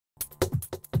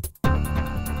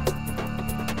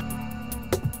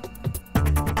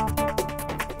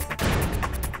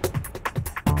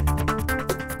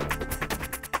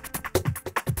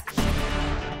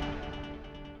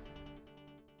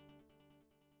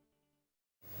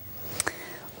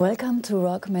Welcome to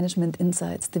RoCC Management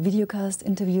Insights, the videocast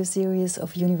interview series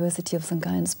of University of St.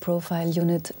 Gallen's profile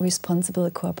unit Responsible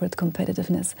Corporate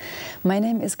Competitiveness. My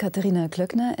name is Katharina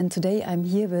Klöckner and today I'm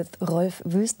here with Rolf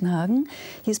Wüstenhagen.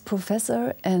 He's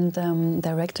professor and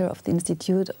director of the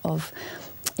Institute of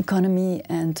Economy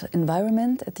and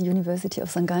Environment at the University of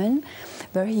St. Gallen,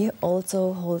 where he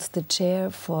also holds the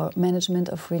chair for management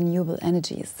of renewable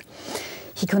energies.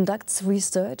 He conducts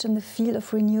research in the field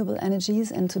of renewable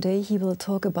energies, and today he will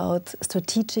talk about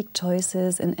strategic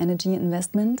choices in energy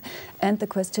investment and the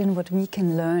question what we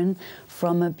can learn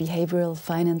from a behavioral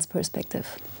finance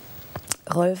perspective.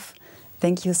 Rolf,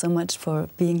 thank you so much for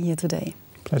being here today.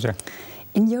 Pleasure.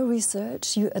 In your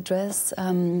research, you address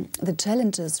the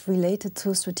challenges related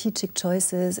to strategic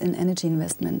choices in energy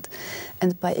investment.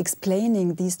 And by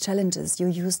explaining these challenges, you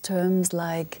use terms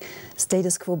like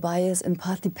status quo bias and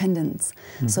path dependence.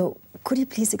 So could you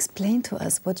please explain to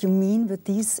us what you mean with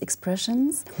these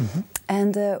expressions?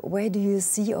 And where do you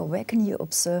see or where can you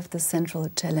observe the central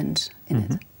challenge in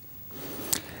it?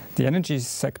 The energy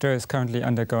sector is currently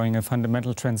undergoing a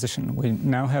fundamental transition. We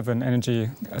now have an energy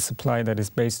supply that is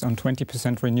based on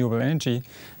 20% renewable energy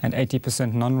and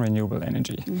 80% non-renewable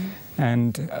energy.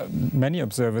 And many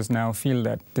observers now feel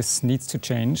that this needs to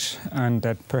change and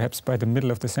that perhaps by the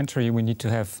middle of the century we need to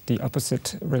have the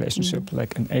opposite relationship,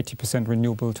 like an 80%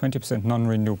 renewable, 20%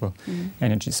 non-renewable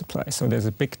energy supply. So there's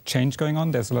a big change going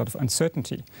on, there's a lot of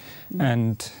uncertainty.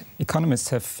 And economists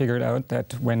have figured out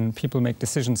that when people make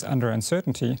decisions under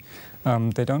uncertainty,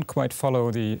 they don't quite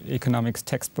follow the economics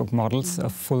textbook models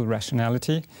of full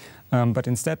rationality, but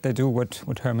instead they do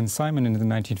what Hermann Simon in the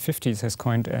 1950s has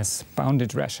coined as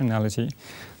bounded rationality.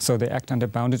 So they act under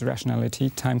bounded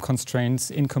rationality, time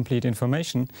constraints, incomplete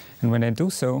information, and when they do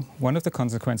so, one of the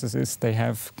consequences is they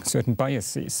have certain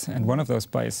biases, and one of those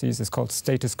biases is called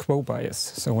status quo bias.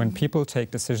 So when people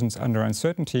take decisions under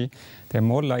uncertainty, they're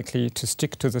more likely to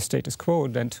stick to the status quo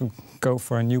than to go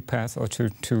for a new path or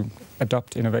to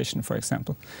adopt innovation, for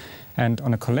example. And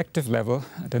on a collective level,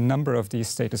 the number of these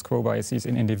status quo biases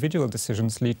in individual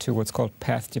decisions lead to what's called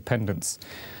path dependence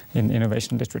in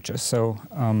innovation literature. So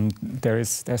there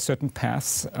are certain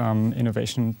paths,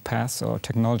 innovation paths or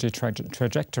technology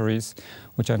trajectories,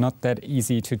 which are not that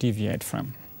easy to deviate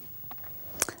from.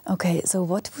 Okay, so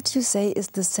what would you say is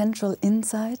the central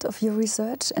insight of your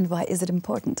research and why is it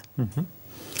important?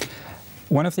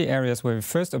 One of the areas where we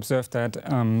first observed that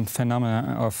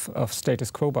phenomena of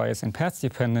status quo bias and path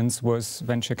dependence was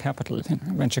venture capital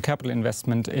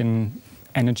investment in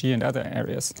energy and other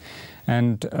areas.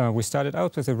 And we started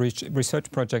out with a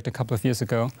research project a couple of years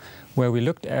ago where we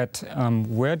looked at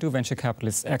where do venture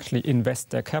capitalists actually invest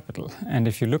their capital. And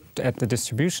if you looked at the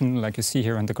distribution, like you see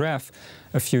here on the graph,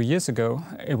 a few years ago,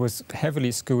 it was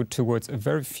heavily skewed towards a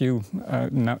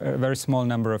very small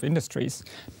number of industries.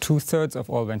 2/3 of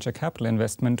all venture capital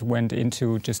investment went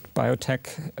into just biotech,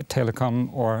 telecom,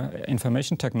 or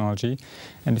information technology.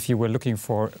 And if you were looking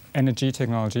for energy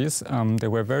technologies, they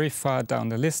were very far down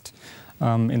the list.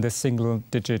 In the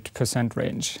single-digit %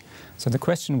 range. So the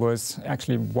question was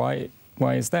actually why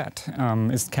is that?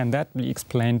 Can that be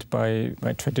explained by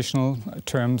traditional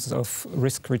terms of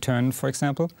risk-return, for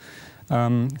example?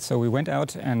 So we went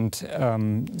out and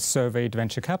surveyed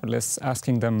venture capitalists,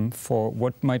 asking them for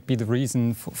what might be the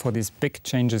reason for these big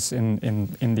changes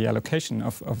in the allocation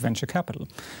of venture capital.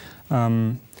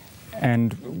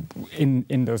 And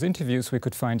in those interviews, we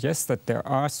could find, yes, that there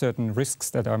are certain risks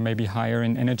that are maybe higher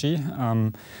in energy.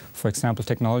 For example,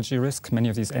 technology risk. Many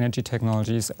of these energy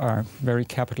technologies are very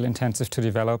capital intensive to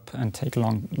develop and take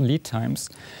long lead times.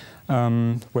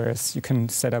 Whereas you can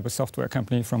set up a software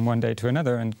company from one day to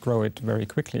another and grow it very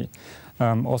quickly.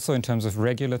 Also in terms of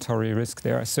regulatory risk,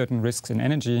 there are certain risks in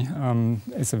energy.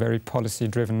 It's a very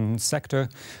policy-driven sector,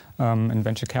 and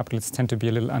venture capitalists tend to be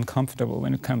a little uncomfortable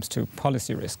when it comes to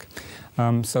policy risk.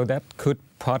 So that could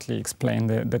partly explain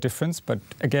the difference, but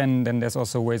again, then there's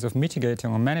also ways of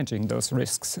mitigating or managing those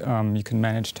risks. You can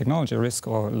manage technology risk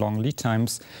or long lead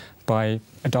times by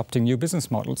adopting new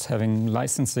business models, having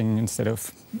licensing instead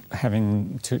of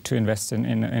having to invest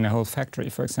in a whole factory,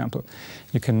 for example.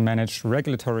 You can manage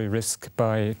regulatory risk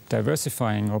by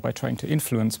diversifying or by trying to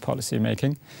influence policy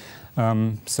making.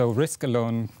 So risk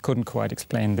alone couldn't quite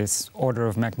explain this order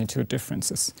of magnitude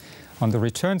differences. On the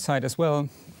return side as well,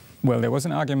 there was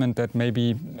an argument that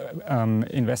maybe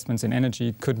investments in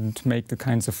energy couldn't make the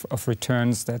kinds of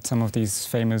returns that some of these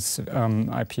famous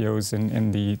IPOs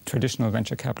in the traditional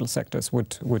venture capital sectors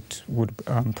would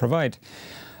provide.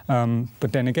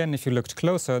 But then again, if you looked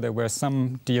closer, there were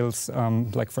some deals,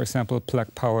 like, for example,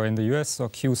 Plug Power in the US or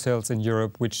Q-Cells in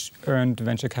Europe, which earned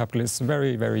venture capitalists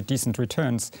very, very decent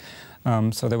returns.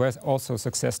 So there were also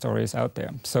success stories out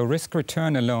there. So risk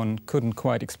return alone couldn't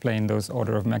quite explain those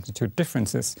order of magnitude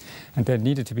differences, and there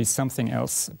needed to be something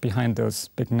else behind those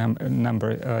big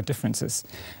number differences.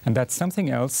 And that something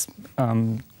else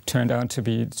turned out to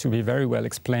be very well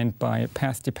explained by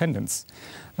path dependence.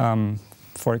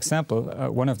 For example,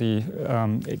 one of the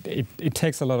it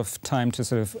takes a lot of time to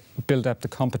sort of build up the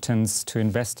competence to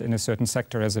invest in a certain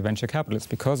sector as a venture capitalist,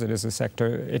 because it is a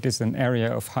sector, it is an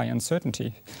area of high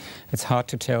uncertainty. It's hard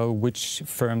to tell which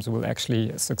firms will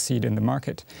actually succeed in the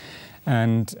market,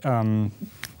 and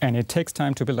it takes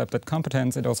time to build up that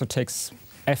competence. It also takes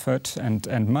effort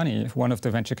and money. One of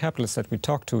the venture capitalists that we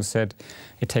talked to said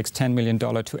it takes $10 million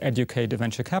to educate a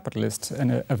venture capitalist,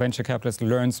 and a venture capitalist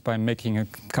learns by making a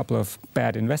couple of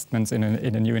bad investments in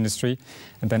a new industry,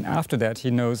 and then after that he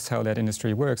knows how that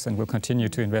industry works and will continue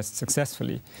to invest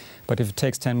successfully. But if it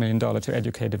takes $10 million to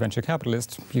educate a venture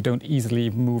capitalist, you don't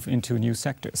easily move into new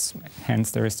sectors.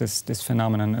 Hence there is this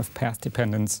phenomenon of path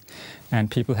dependence, and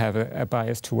people have a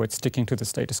bias towards sticking to the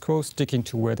status quo, sticking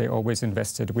to where they always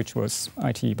invested, which was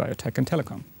IT, biotech and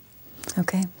telecom.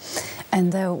 Okay.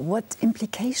 And what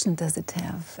implication does it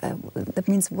have? That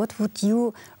means, what would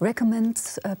you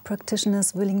recommend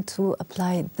practitioners willing to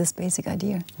apply this basic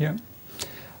idea? Yeah.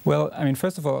 Well, I mean,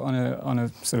 first of all, on a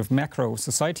sort of macro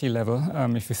society level,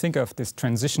 if you think of this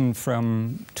transition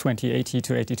from 2080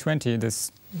 to 8020,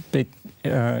 this big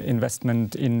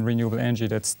investment in renewable energy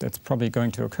that's probably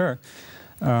going to occur,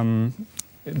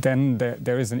 then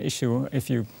there is an issue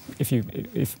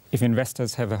if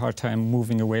investors have a hard time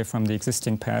moving away from the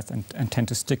existing path and tend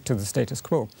to stick to the status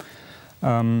quo.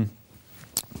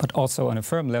 But also on a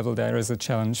firm level, there is a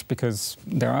challenge, because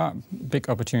there are big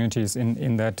opportunities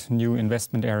in that new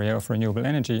investment area of renewable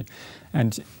energy.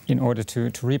 And in order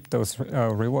to reap those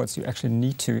rewards, you actually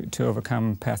need to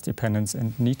overcome path dependence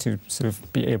and need to sort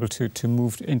of be able to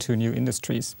move into new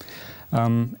industries.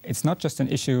 It's not just an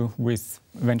issue with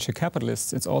venture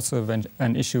capitalists, it's also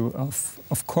an issue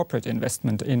of corporate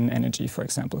investment in energy, for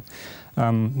example.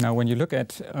 Now, when you look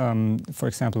at, for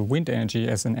example, wind energy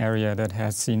as an area that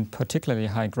has seen particularly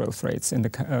high growth rates in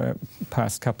the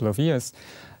past couple of years,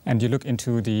 and you look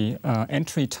into the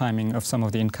entry timing of some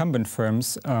of the incumbent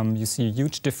firms, you see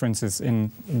huge differences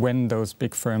in when those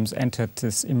big firms entered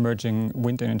this emerging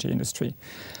wind energy industry.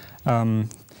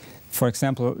 For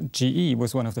example, GE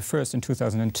was one of the first in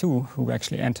 2002 who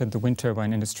actually entered the wind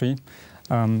turbine industry.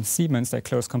 Siemens, their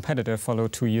close competitor,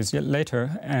 followed 2 years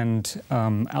later, and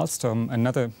Alstom,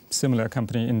 another similar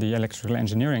company in the electrical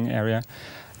engineering area,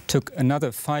 took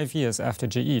another 5 years after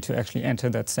GE to actually enter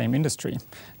that same industry.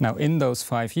 Now, in those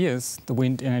 5 years, the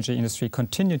wind energy industry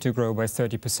continued to grow by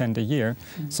 30% a year.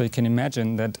 So you can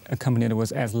imagine that a company that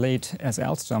was as late as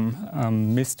Alstom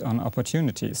missed on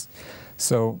opportunities.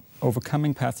 So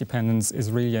overcoming path dependence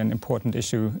is really an important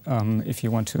issue if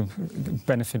you want to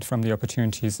benefit from the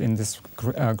opportunities in this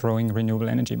growing renewable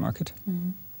energy market.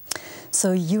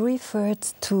 So you referred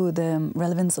to the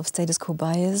relevance of status quo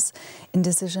bias in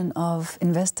decision of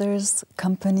investors,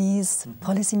 companies,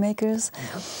 policymakers.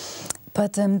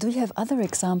 But do you have other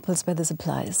examples where this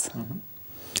applies?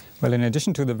 Well, in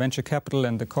addition to the venture capital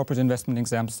and the corporate investment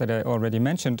examples that I already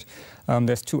mentioned,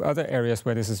 there's two other areas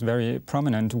where this is very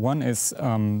prominent. One is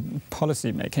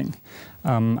policy making.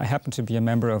 I happen to be a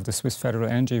member of the Swiss Federal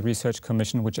Energy Research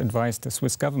Commission, which advised the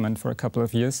Swiss government for a couple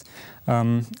of years.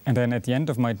 And then at the end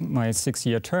of my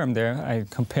 6-year term there, I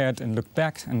compared and looked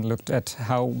back and looked at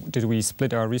how did we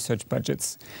split our research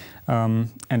budgets.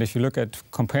 And if you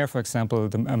compare, for example,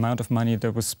 the amount of money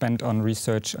that was spent on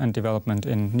research and development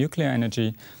in nuclear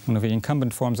energy, one of the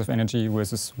incumbent forms of energy,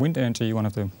 versus wind energy, one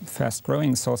of the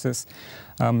fast-growing sources,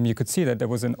 you could see that there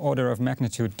was an order of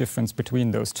magnitude difference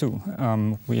between those two.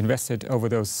 We invested over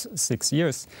those 6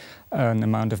 years an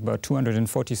amount of about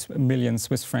 240 million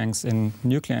Swiss francs in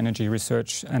nuclear energy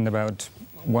research, and about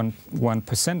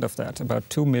 1% of that, about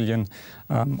 2 million,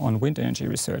 on wind energy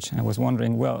research. And I was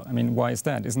wondering, well, I mean, why is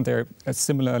that? Isn't there a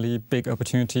similarly big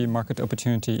opportunity, market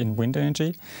opportunity in wind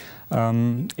energy?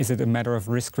 Is it a matter of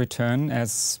risk return,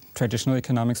 as traditional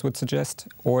economics would suggest?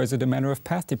 Or is it a matter of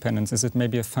path dependence? Is it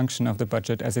maybe a function of the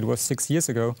budget as it was 6 years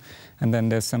ago, and then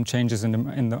there's some changes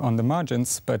on the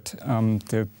margins, but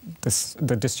the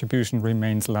distribution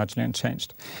remains largely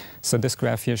unchanged? So this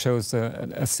graph here shows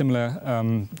a similar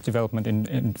development in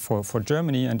for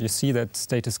Germany, and you see that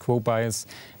status quo bias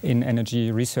in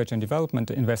energy research and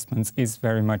development investments is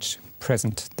very much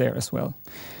present there as well.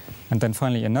 And then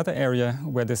finally, another area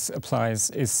where this applies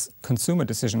is consumer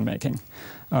decision making.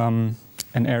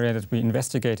 An area that we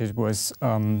investigated was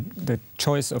the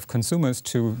choice of consumers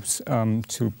to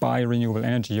buy renewable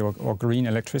energy or green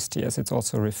electricity, as it's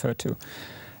also referred to.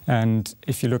 And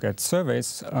if you look at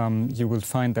surveys, you will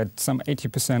find that some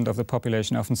 80% of the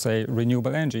population often say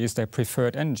renewable energy is their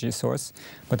preferred energy source.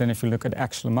 But then if you look at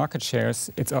actual market shares,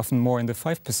 it's often more in the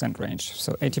 5% range.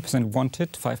 So 80% want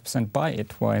it, 5% buy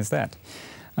it. Why is that?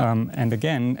 And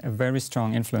again, a very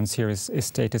strong influence here is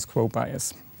status quo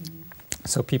bias.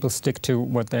 So people stick to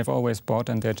what they've always bought,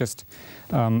 and they're just,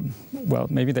 well,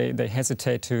 maybe they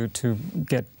hesitate to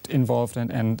get involved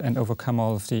and overcome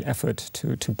all of the effort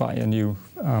to buy a new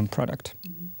product.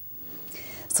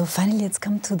 So finally, let's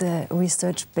come to the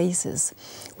research basis.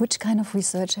 Which kind of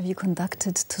research have you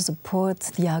conducted to support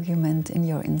the argument in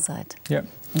your insight? Yeah.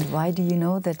 And why do you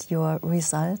know that your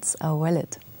results are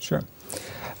valid? Sure.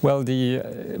 Well,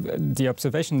 the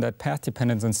observation that path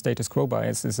dependence and status quo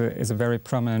bias is a very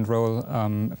prominent role,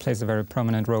 plays a very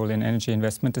prominent role in energy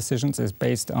investment decisions, is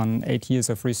based on 8 years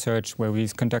of research where we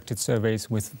conducted surveys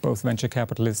with both venture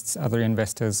capitalists, other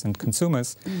investors, and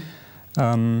consumers.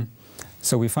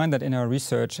 So we find that in our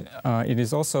research, it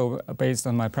is also based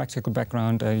on my practical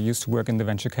background. I used to work in the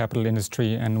venture capital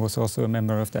industry and was also a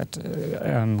member of that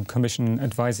commission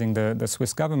advising the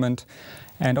Swiss government.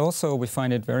 And also we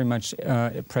find it very much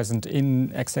present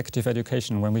in executive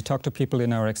education. When we talk to people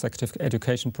in our executive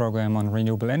education program on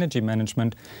renewable energy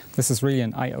management, this is really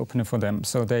an eye-opener for them.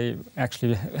 So they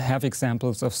actually have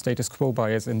examples of status quo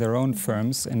bias in their own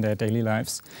firms, in their daily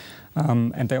lives.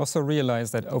 And they also realize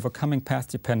that overcoming path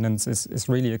dependence is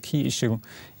really a key issue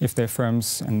if their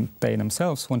firms and they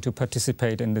themselves want to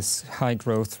participate in this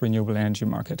high-growth renewable energy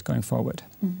market going forward.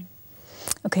 Mm-hmm.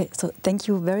 Okay, so thank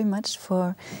you very much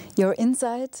for your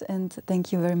insight, and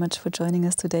thank you very much for joining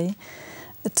us today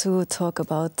to talk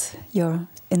about your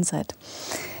insight.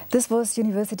 This was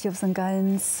University of St.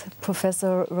 Gallen's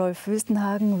Professor Rolf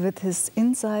Wüstenhagen with his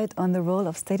insight on the role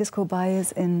of status quo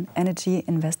bias in energy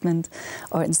investment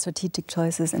or in strategic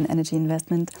choices in energy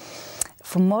investment.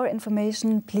 For more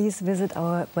information, please visit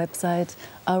our website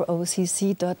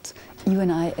rocc.unisg.ch.